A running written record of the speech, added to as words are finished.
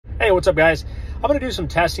Hey, what's up guys? I'm going to do some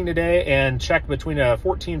testing today and check between a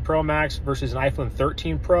 14 Pro Max versus an iPhone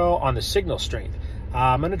 13 Pro on the signal strength.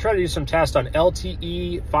 I'm going to try to do some tests on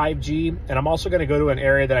LTE, 5G, and I'm also going to go to an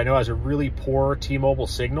area that I know has a really poor T-Mobile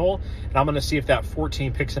signal, and I'm going to see if that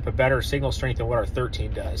 14 picks up a better signal strength than what our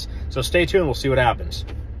 13 does. So stay tuned, we'll see what happens.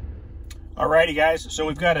 Alrighty guys, so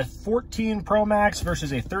we've got a 14 Pro Max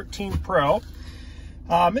versus a 13 Pro.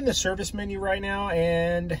 I'm in the service menu right now,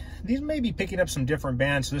 and these may be picking up some different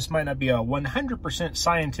bands, so this might not be a 100%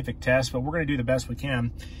 scientific test, but we're going to do the best we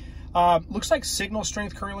can. Looks like signal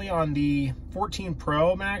strength currently on the 14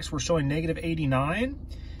 Pro Max, we're showing negative 89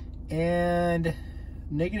 and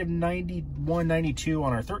negative 91, 92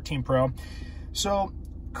 on our 13 Pro. So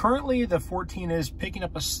currently the 14 is picking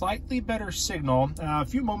up a slightly better signal. A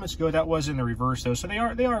few moments ago that was in the reverse though, so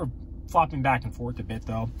they are flopping back and forth a bit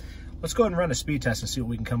though. Let's go ahead and run a speed test and see what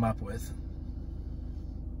we can come up with.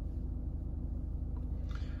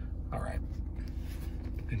 All right,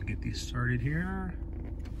 gonna get these started here.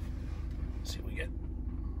 Let's see what we get.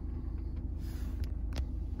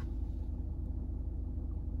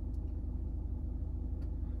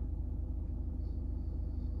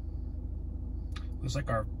 Looks like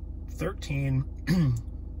our 13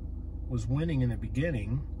 was winning in the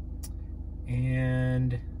beginning,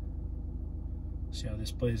 and see how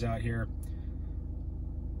this plays out here.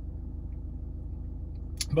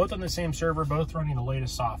 Both on the same server, both running the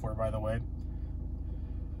latest software, by the way.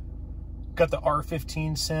 Got the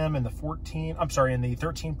R15 SIM and the 14, I'm sorry, in the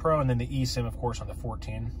 13 Pro, and then the eSIM, of course, on the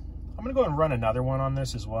 14. I'm gonna go and run another one on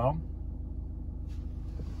this as well.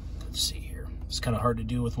 Let's see here. It's kind of hard to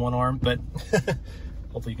do with one arm, but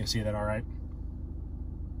hopefully you can see that all right.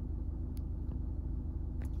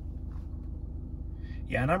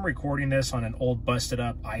 Yeah, and I'm recording this on an old busted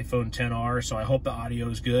up iPhone XR, so I hope the audio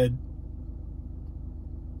is good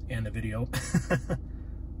and the video.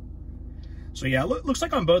 So yeah, looks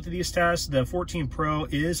like on both of these tests, the 14 Pro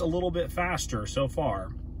is a little bit faster so far.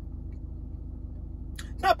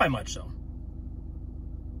 Not by much though.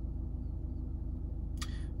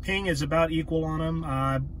 Ping is about equal on them.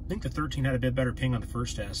 I think the 13 had a bit better ping on the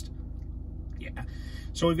first test. Yeah.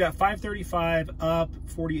 So we've got 535 up,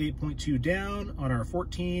 48.2 down on our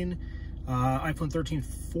 14, iPhone 13,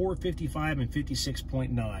 455 and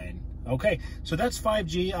 56.9. Okay, so that's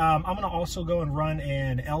 5G. I'm gonna also go and run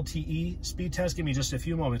an LTE speed test. Give me just a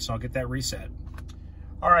few moments and I'll get that reset.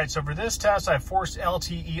 All right, so for this test, I forced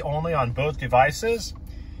LTE only on both devices.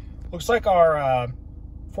 Looks like our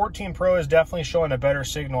 14 Pro is definitely showing a better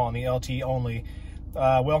signal on the LTE only.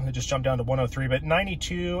 Well, it just jumped down to 103, but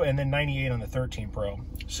 92 and then 98 on the 13 Pro.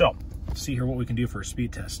 So, let's see here what we can do for a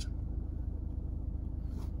speed test.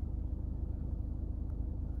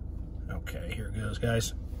 Okay, here it goes,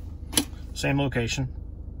 guys. Same location.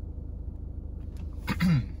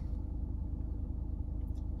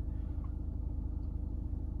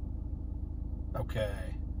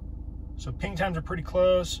 Okay, so ping times are pretty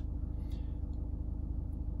close.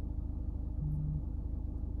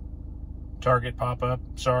 Target pop-up,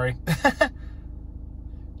 sorry. It's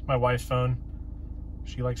my wife's phone.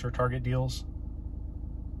 She likes her Target deals.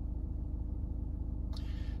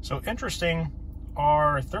 So interesting,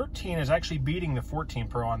 our 13 is actually beating the 14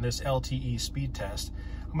 Pro on this LTE speed test.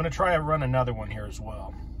 I'm gonna try to run another one here as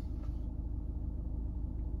well.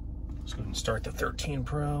 Let's go ahead and start the 13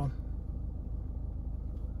 Pro. All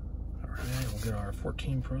right, we'll get our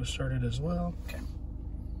 14 Pro started as well. Okay.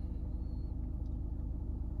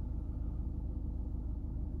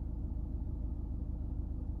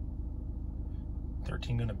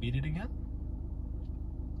 13 gonna beat it again.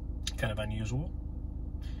 Kind of unusual.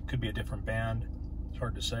 Could be a different band. It's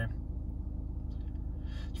hard to say.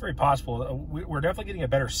 It's very possible. We're definitely getting a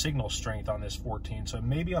better signal strength on this 14, so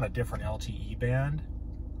maybe on a different LTE band.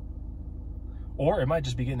 Or it might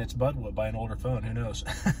just be getting its butt whooped by an older phone, who knows?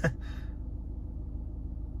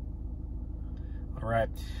 All right,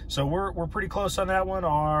 so we're pretty close on that one.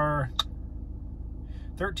 Our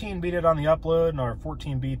 13 beat it on the upload, and our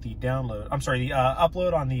 14 beat the download. I'm sorry, the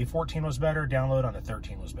upload on the 14 was better, download on the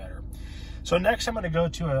 13 was better. So next I'm going to go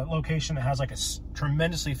to a location that has like a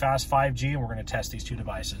tremendously fast 5G, and we're going to test these two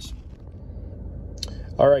devices.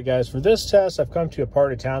 All right, guys, for this test, I've come to a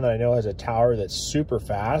part of town that I know has a tower that's super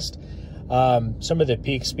fast. Some of the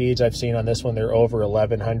peak speeds I've seen on this one, they're over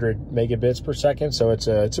 1100 megabits per second, so it's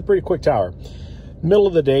a pretty quick tower. Middle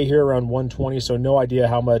of the day here around 1:20, so no idea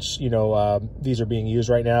how much these are being used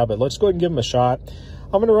right now, but let's go ahead and give them a shot.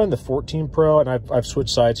 I'm going to run the 14 Pro, and I've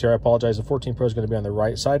switched sides here. I apologize. The 14 Pro is going to be on the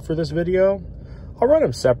right side for this video. I'll run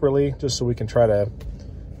them separately just so we can try to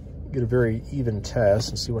get a very even test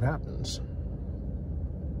and see what happens.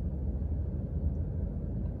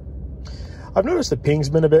 I've noticed the ping's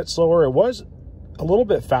been a bit slower. It was a little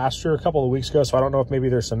bit faster a couple of weeks ago, so I don't know if maybe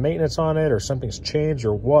there's some maintenance on it or something's changed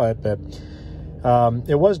or what, but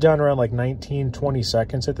it was down around like 19, 20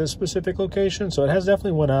 seconds at this specific location, so it has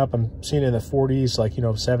definitely went up. I'm seeing it in the 40s, like, you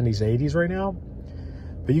know, 70s, 80s right now.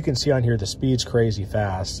 But you can see on here the speed's crazy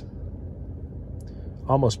fast.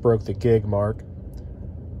 Almost broke the gig mark.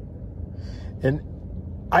 And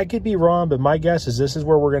I could be wrong, but my guess is this is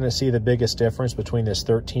where we're going to see the biggest difference between this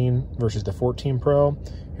 13 versus the 14 Pro.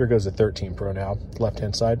 Here goes the 13 Pro now,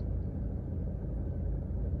 left-hand side.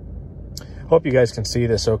 Hope you guys can see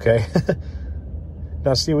this okay.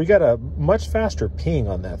 Now, see, we got a much faster ping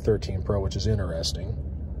on that 13 Pro, which is interesting.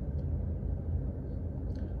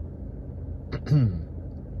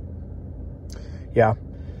 Yeah.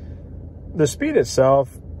 The speed itself,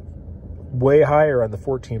 way higher on the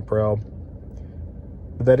 14 Pro.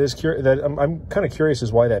 That is curious. I'm kind of curious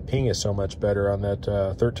as why that ping is so much better on that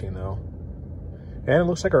 13 though. And it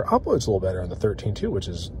looks like our upload's a little better on the 13 too, which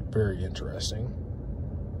is very interesting.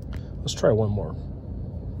 Let's try one more.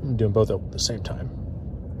 I'm doing both at the same time.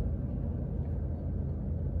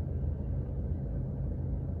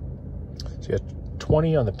 So you have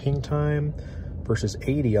 20 on the ping time versus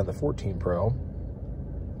 80 on the 14 Pro.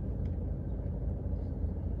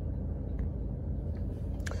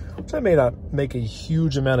 So that may not make a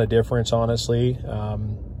huge amount of difference, honestly.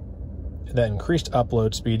 That increased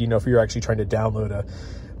upload speed, you know, if you're actually trying to download a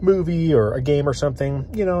movie or a game or something,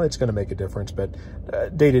 you know, it's going to make a difference. But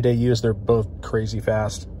day-to-day use, they're both crazy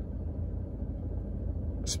fast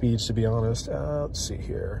speeds, to be honest. Let's see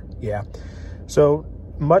here. Yeah. So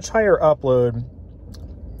much higher upload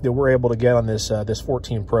that we're able to get on this this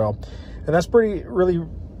 14 Pro. And that's really, you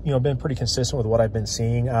know, been pretty consistent with what I've been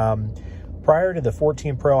seeing. Prior to the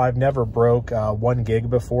 14 Pro, I've never broke 1 gig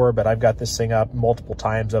before, but I've got this thing up multiple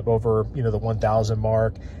times, up over, you know, the 1,000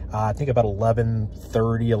 mark. I think about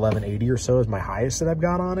 1130, 1180 or so is my highest that I've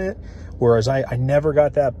got on it. Whereas I never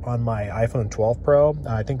got that on my iPhone 12 Pro.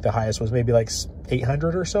 I think the highest was maybe like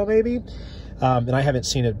 800 or so maybe. And I haven't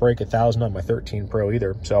seen it break 1,000 on my 13 Pro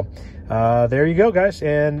either. So there you go, guys.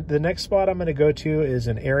 And the next spot I'm going to go to is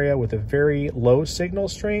an area with a very low signal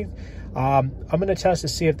strength. I'm going to test to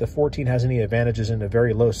see if the 14 has any advantages in a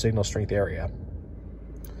very low signal strength area.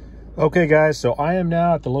 Okay, guys, so I am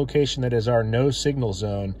now at the location that is our no signal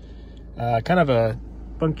zone. Kind of a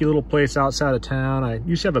funky little place outside of town. I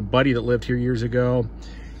used to have a buddy that lived here years ago.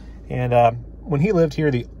 And when he lived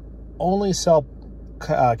here, the only cell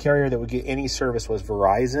carrier that would get any service was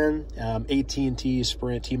Verizon. AT&T,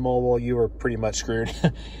 Sprint, T-Mobile, you were pretty much screwed.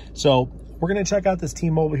 So we're going to check out this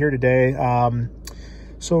T-Mobile here today.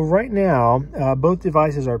 So right now, both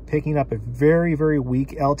devices are picking up a very, very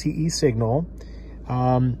weak LTE signal.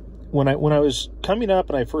 When I was coming up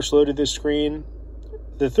and I first loaded this screen,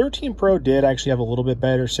 the 13 Pro did actually have a little bit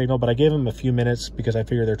better signal, but I gave them a few minutes because I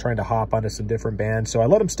figured they're trying to hop onto some different bands. So I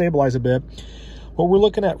let them stabilize a bit. What we're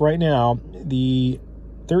looking at right now, the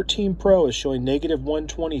 13 Pro is showing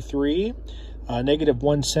 -123,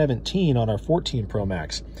 -117 on our 14 Pro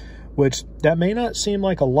Max, which that may not seem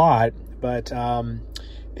like a lot, but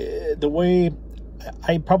the way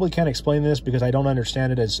I probably can't explain this because I don't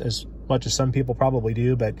understand it as much as some people probably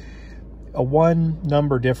do, but a 1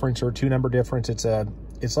 number difference or 2 number difference, it's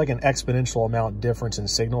like an exponential amount difference in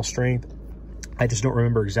signal strength. I just don't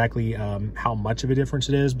remember exactly how much of a difference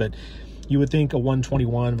it is, but you would think a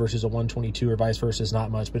 121 versus a 122 or vice versa is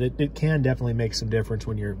not much, but it can definitely make some difference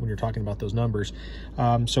when you're talking about those numbers.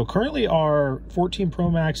 So currently our 14 Pro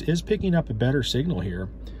Max is picking up a better signal here.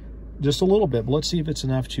 Just a little bit, but let's see if it's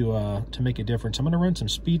enough to make a difference. I'm going to run some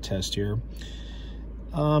speed tests here.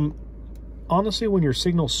 Honestly, when your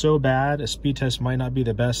signal's so bad, a speed test might not be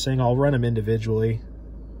the best thing. I'll run them individually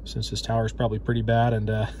since this tower is probably pretty bad and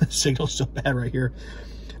signal's so bad right here.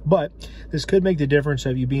 But this could make the difference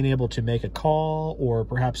of you being able to make a call or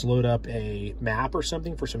perhaps load up a map or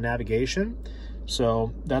something for some navigation.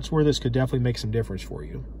 So that's where this could definitely make some difference for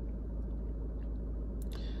you.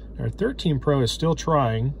 Our 13 Pro is still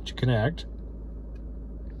trying to connect.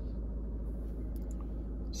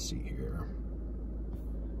 Let's see here.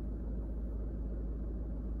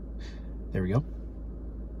 There we go.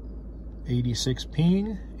 86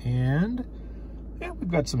 ping, and yeah, we've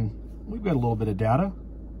got a little bit of data.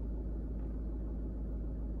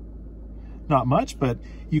 Not much, but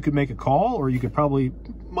you could make a call, or you could probably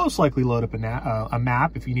most likely load up a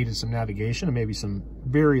map if you needed some navigation and maybe some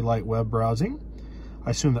very light web browsing. I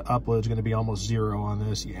assume the upload is going to be almost 0 on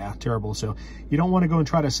this. Yeah, terrible. So you don't want to go and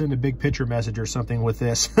try to send a big picture message or something with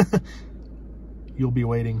this. You'll be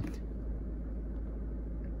waiting.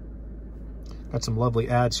 Got some lovely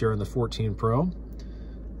ads here on the 14 Pro.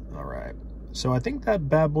 All right. So I think that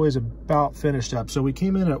bad boy is about finished up. So we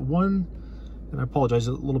came in at 1, and I apologize,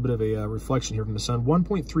 a little bit of a reflection here from the sun,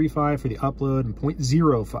 1.35 for the upload and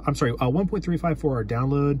 0.05, I'm sorry, 1.35 for our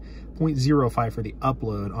download, 0.05 for the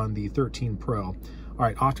upload on the 13 Pro. All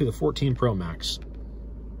right, off to the 14 Pro Max.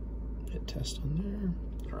 Hit test on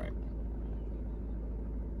there. All right.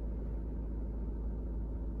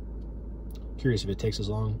 Curious if it takes as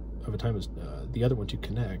long of a time as the other one to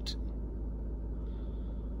connect.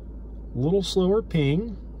 A little slower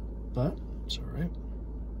ping, but it's all right.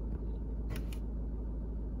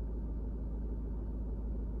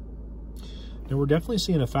 Now we're definitely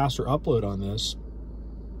seeing a faster upload on this.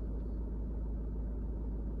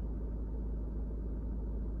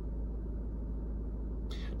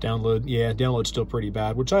 Download, yeah, download's still pretty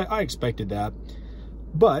bad, which I expected that.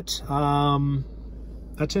 But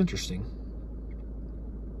that's interesting.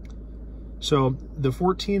 So the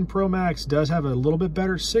 14 Pro Max does have a little bit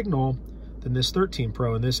better signal than this 13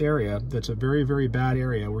 Pro in this area. That's a very, very bad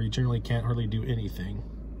area where you generally can't hardly do anything.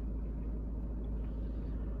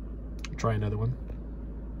 Try another one.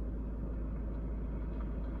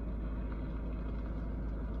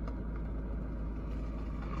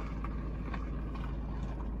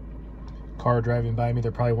 Car driving by me,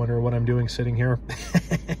 they're probably wondering what I'm doing sitting here.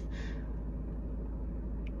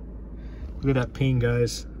 Look at that ping,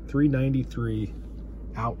 guys. 393.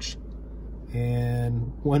 Ouch.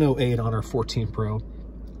 And 108 on our 14 Pro.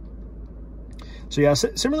 So yeah,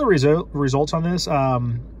 similar results on this. I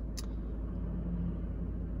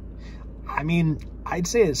mean, I'd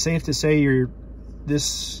say it's safe to say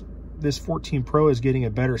this 14 Pro is getting a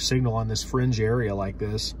better signal on this fringe area like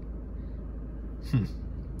this.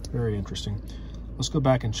 Very interesting. Let's go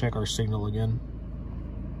back and check our signal again.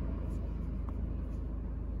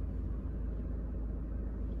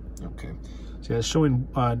 Okay, so yeah, it's showing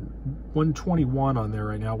 121 on there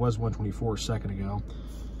right now. It was 124 a second ago.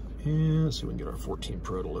 And let's see if we can get our 14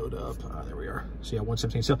 Pro to load up. There we are. So yeah,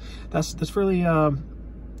 117. So that's fairly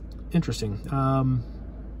interesting.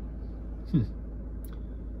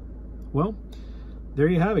 Well, there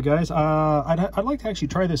you have it, guys. I'd like to actually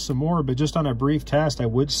try this some more, but just on a brief test, I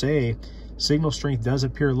would say signal strength does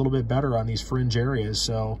appear a little bit better on these fringe areas.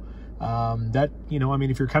 So that, you know, I mean,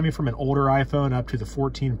 if you're coming from an older iPhone up to the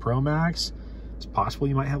 14 Pro Max, it's possible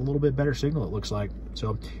you might have a little bit better signal, it looks like.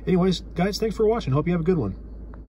 So anyways, guys, thanks for watching. Hope you have a good one.